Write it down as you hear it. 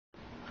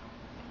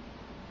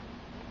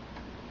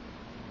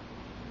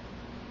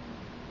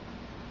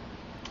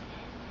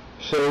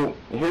So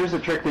here's a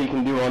trick that you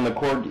can do on the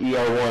KORG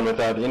ER-1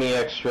 without any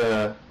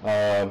extra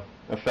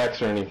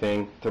effects or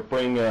anything to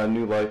bring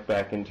new life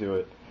back into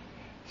it.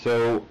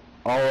 So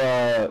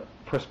I'll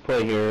press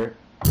play here,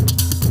 and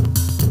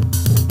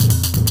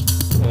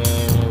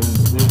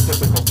the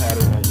typical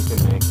pattern that you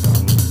can make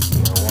on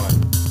ER-1.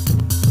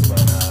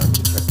 But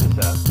to check this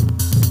out.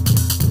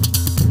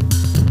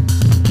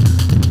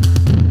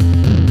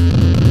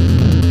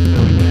 So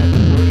we can add the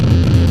version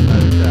to the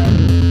entire track.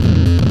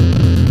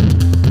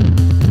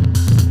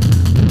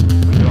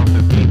 We can also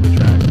gate the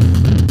track and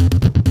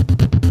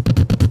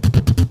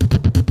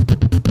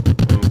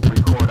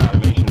record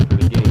automation for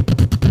the gate,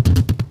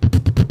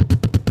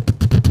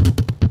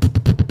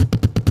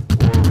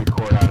 or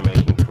record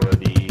automation for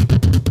the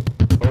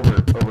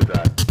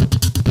overdrive.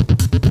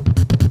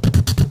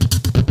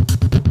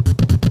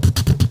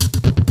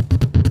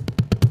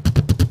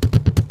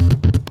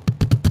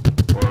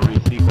 Or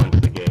resequence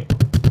the gate.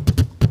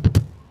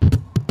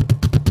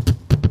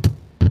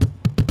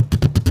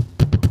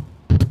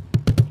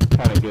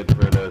 Kind of good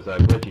for those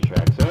glitchy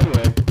tracks. So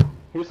anyway,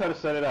 here's how to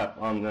set it up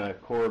on the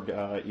KORG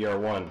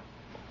ER-1.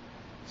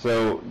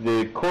 So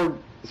the KORG.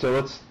 So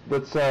let's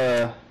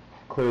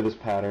clear this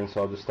pattern.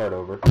 So I'll just start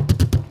over.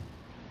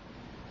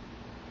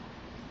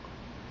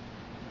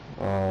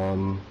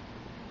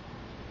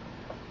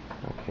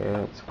 Okay,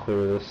 let's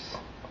clear this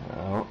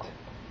out.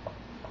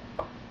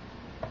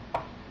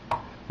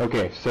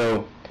 Okay,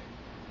 so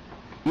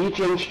each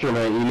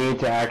instrument you need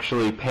to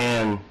actually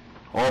pan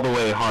all the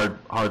way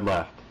hard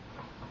left.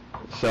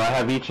 So I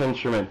have each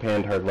instrument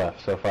panned hard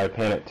left. So if I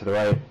pan it to the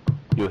right,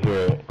 you'll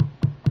hear it.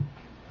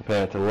 If I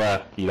pan it to the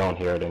left, you don't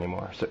hear it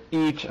anymore. So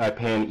I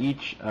pan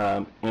each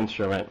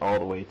instrument all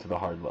the way to the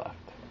hard left.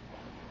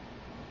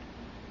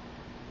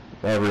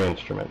 Every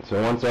instrument.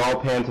 So once they're all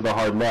panned to the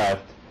hard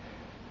left,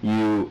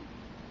 you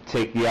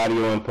take the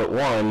audio input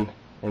 1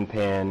 and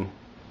pan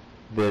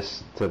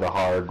this to the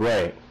hard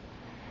right.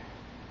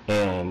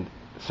 And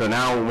so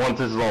now once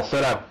this is all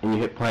set up and you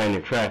hit play on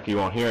your track, you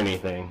won't hear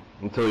anything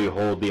until you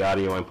hold the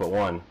audio input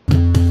 1.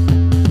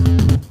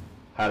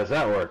 How does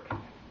that work?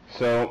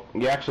 So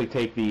you actually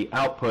take the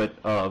output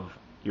of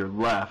your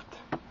left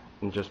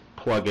and just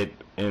plug it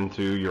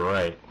into your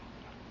right,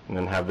 and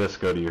then have this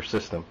go to your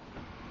system.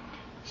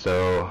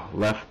 So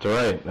left to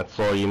right, that's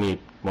all you need,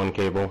 one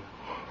cable.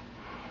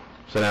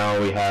 So now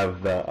we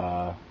have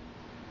the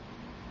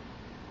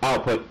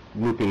output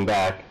looping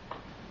back.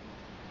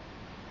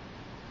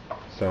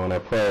 So when I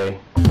play,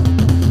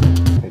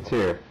 it's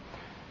here,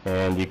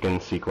 and you can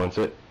sequence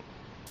it,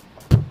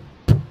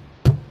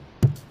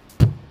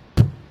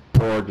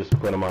 or just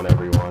put them on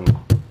every one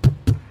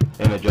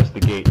and adjust the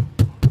gate.